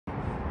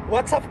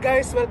What's up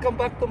guys, welcome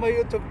back to my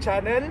YouTube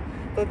channel.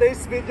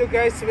 Today's video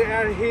guys, we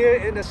are here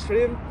in a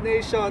shrimp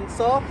nation,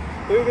 so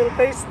we will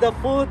taste the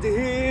food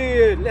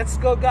here. Let's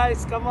go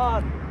guys, come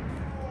on.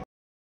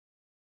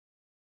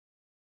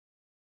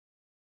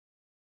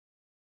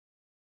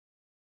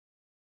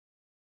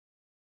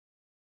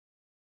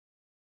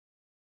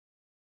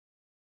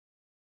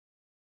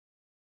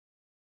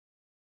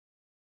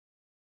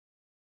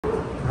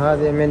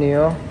 هذه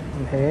منيو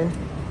الحين.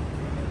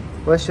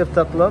 وش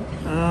بتطلب؟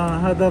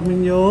 هذا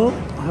منيو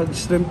حق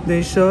شريمب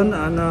نيشن.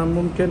 انا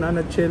ممكن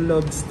انا تشيل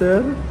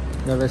لوبستر.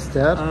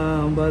 لوبستر.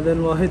 بعدين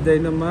واحد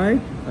داينامايت.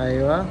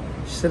 ايوه.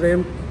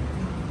 شريمب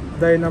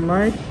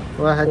داينامايت.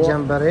 واحد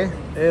جمبري.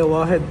 ايه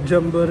واحد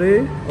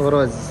جمبري.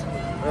 ورز.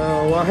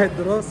 واحد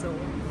رز.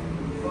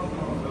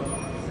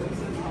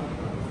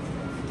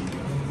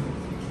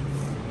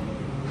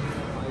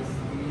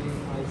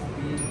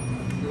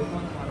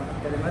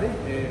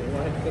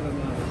 واحد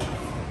كلماري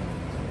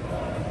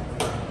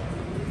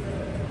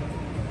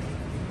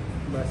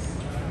بس.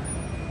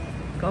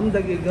 كم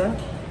دقيقة؟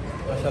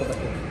 10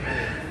 دقائق.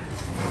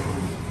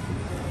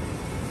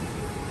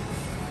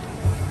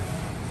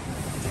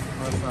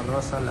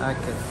 وصل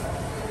أكل.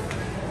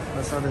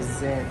 وصل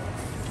الزين.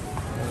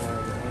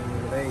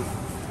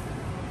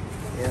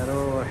 يا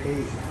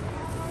روحي.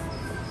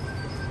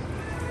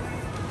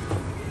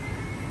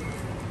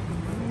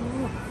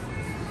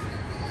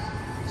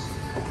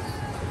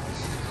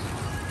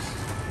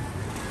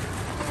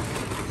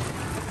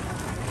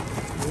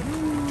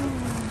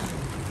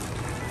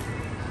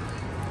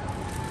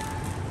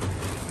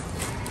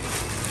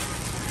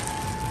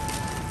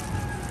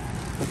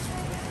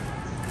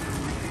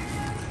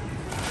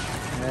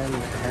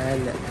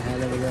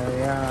 هلا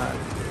بالعيال.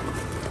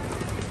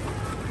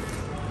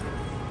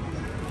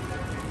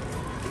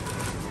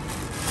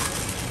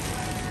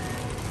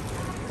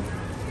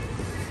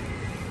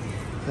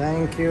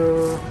 ثانك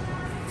يو.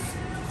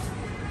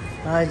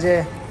 هاي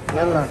جي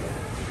يلا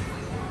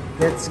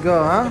ليتس جو.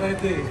 ها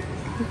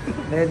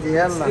ريدي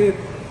يلا.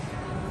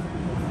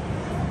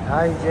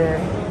 هاي جي.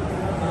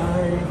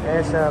 هاي.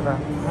 ايش هذا؟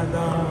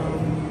 هذا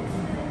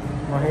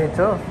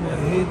موهيتو.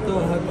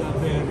 هذا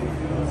بيري.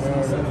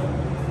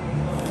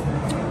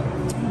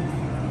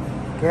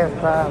 كيف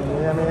طعم؟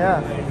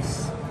 يا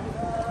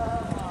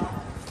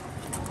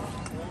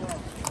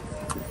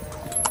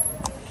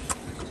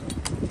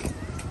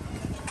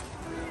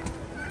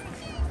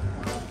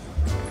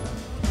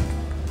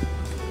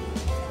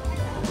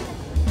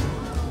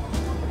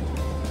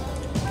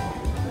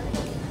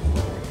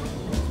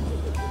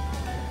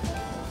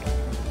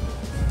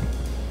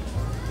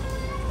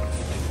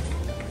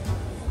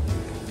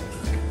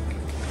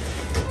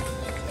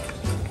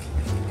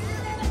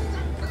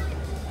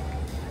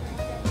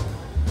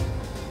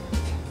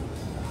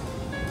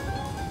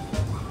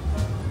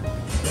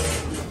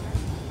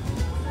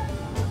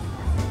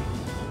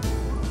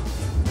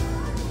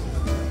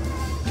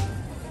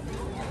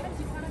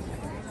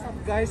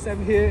Guys,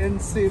 I'm here in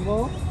Simo.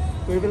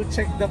 We will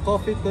check the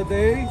coffee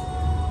today.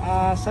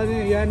 Sani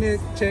yani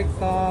check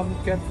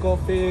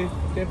Cafe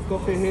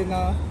Coffee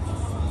هنا.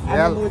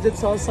 أنا موجود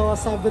صوصة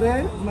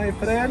صبري my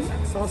friend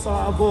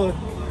صوصة عبود.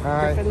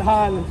 كيف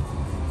الحال؟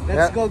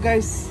 Let's go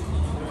guys.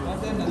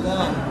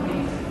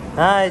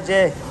 هاي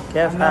جي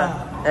كيف حال؟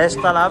 ايش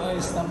طلب؟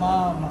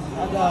 تمام.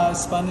 هذا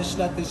سبانيش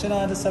لاتيه. شنو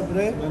هذا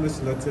صبري؟ سبانيش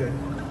لاتيه.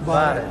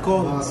 بارد.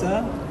 كولد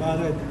صح؟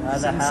 بارد.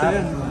 هذا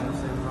حار.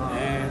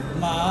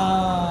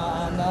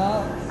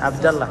 معانا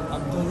عبد الله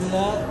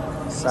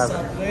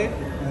صبري.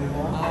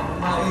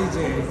 مع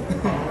يجي.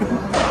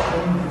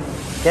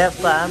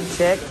 كيف طعم؟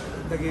 تشيك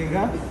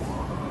دقيقة.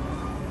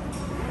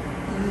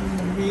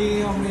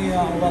 100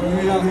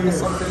 والله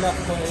وصلت له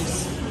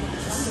كويس.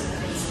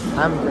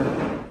 الحمد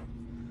لله.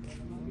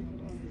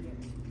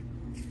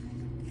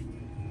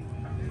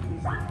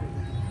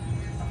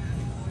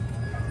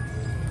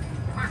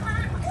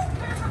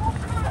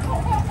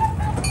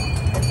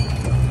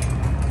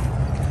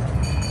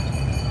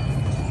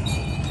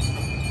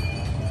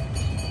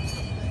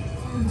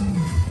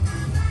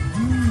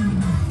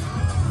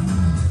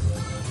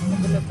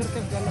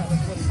 تركب قال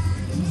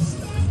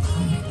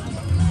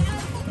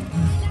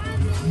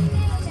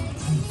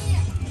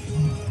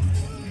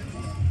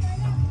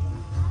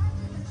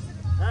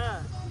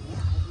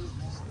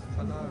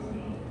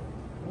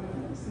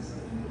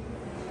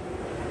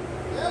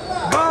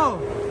Go!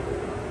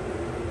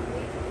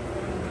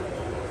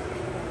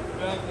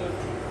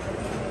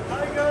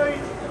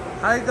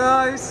 Hi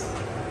guys!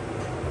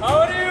 How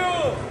are you?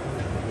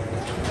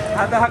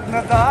 هذا حق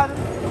نقال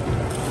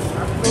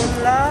عبد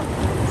الله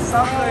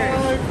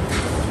صبري.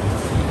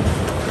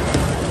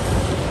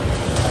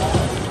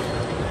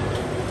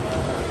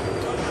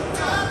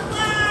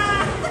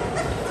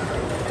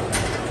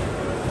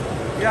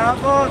 يا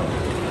عبود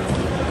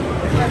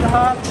كيف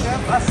الحال؟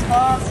 كيف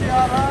اسماء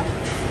السيارة؟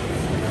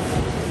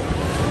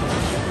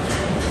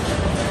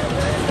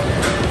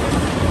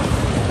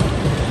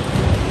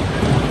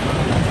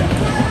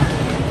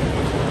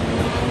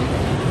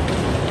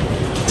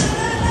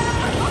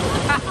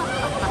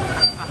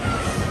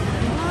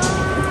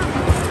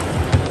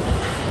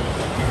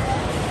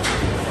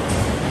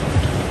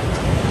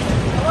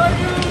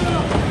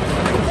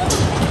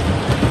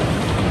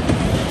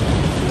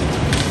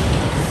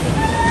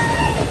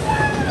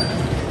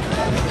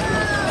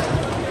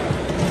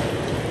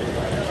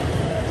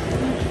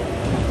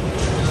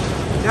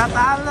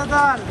 تعال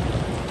دال.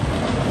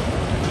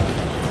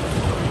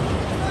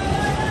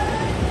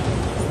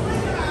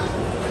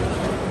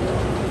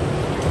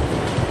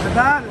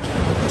 دال.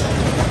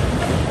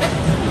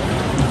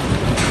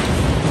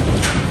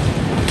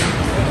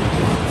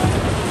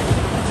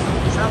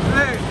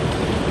 صديق.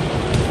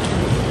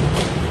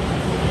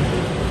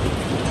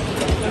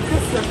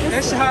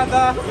 ايش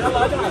هذا؟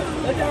 يلا ادعس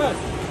ادعس.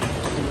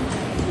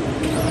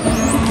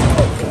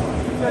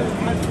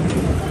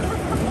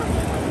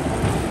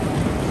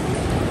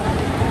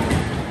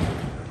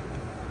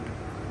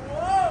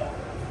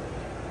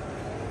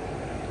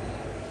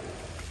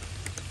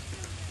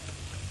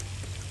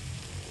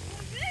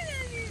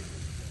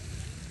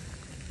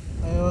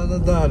 ايوه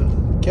نضال،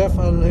 كيف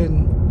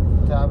الهن؟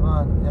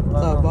 تعبان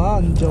يبغى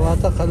تعبان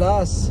جواته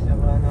خلاص.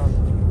 يبغى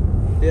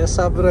نوم. يا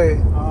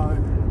صبري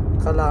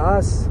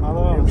خلاص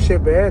يمشي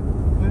بيت.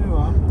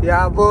 ايوه يا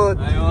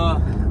عبود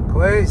ايوه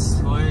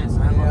كويس كويس.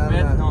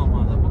 بيت نوم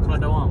هذا، بكره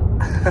دوام.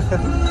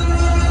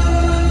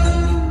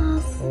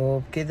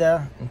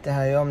 وبكذا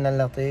انتهى يومنا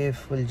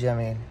اللطيف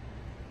والجميل.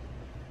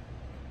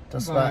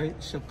 تصبح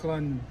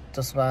شكرا.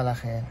 تصبح على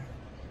خير.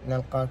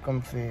 نلقاكم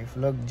في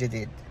فلوق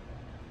جديد.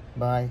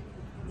 باي.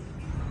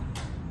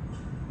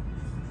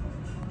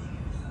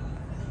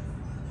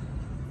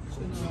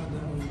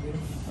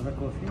 هذا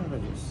كوفي هذا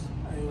جوس.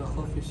 ايوه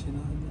كوفي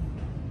شنو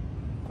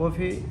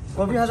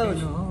كوفي هذا وش؟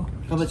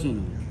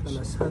 كابتشينو.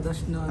 خلاص هذا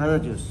شنو؟ هذا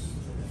جوس.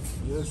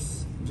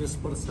 جوس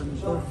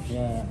برسنتو.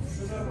 يا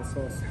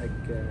صوص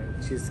حق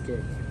تشيز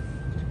كيك.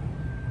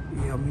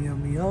 يم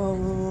يم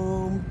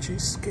يم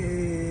تشيز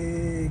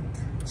كيك.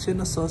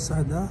 شنو الصوص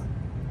هذا؟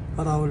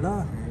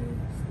 فراولة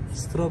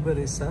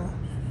ستروبري صح؟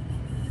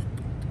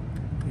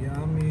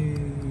 يامي.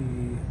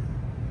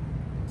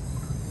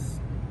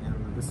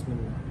 يلا بسم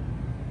الله.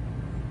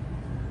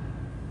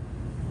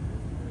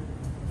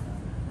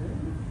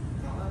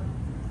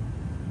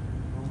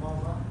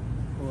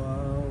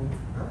 واو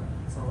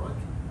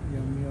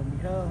يم يم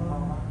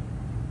يم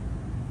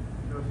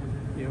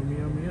يم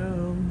يم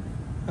يم.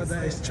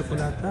 هذا ايش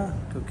شوكولاتة؟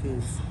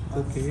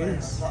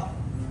 كوكيز.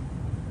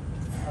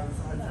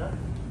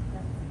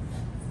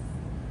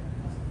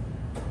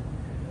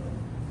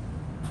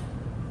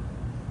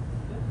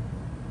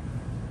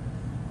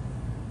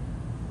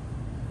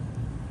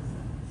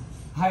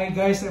 Hi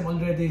guys, I'm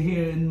already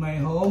here in my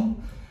home.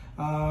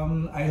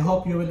 I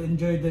hope you will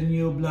enjoy the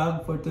new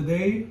vlog for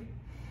today.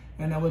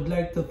 And I would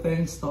like to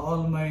thanks to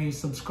all my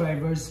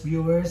subscribers,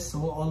 viewers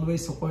who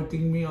always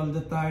supporting me all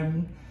the time.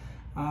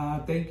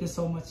 Thank you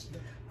so much.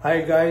 Hi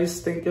guys,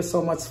 thank you so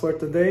much for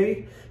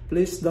today.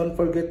 Please don't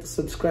forget to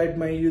subscribe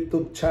my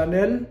YouTube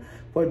channel.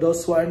 For those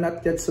who are not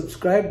yet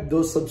subscribed,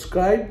 do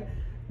subscribe.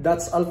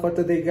 That's all for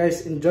today guys.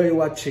 Enjoy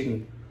watching.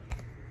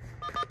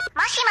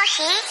 Moshi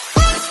moshi.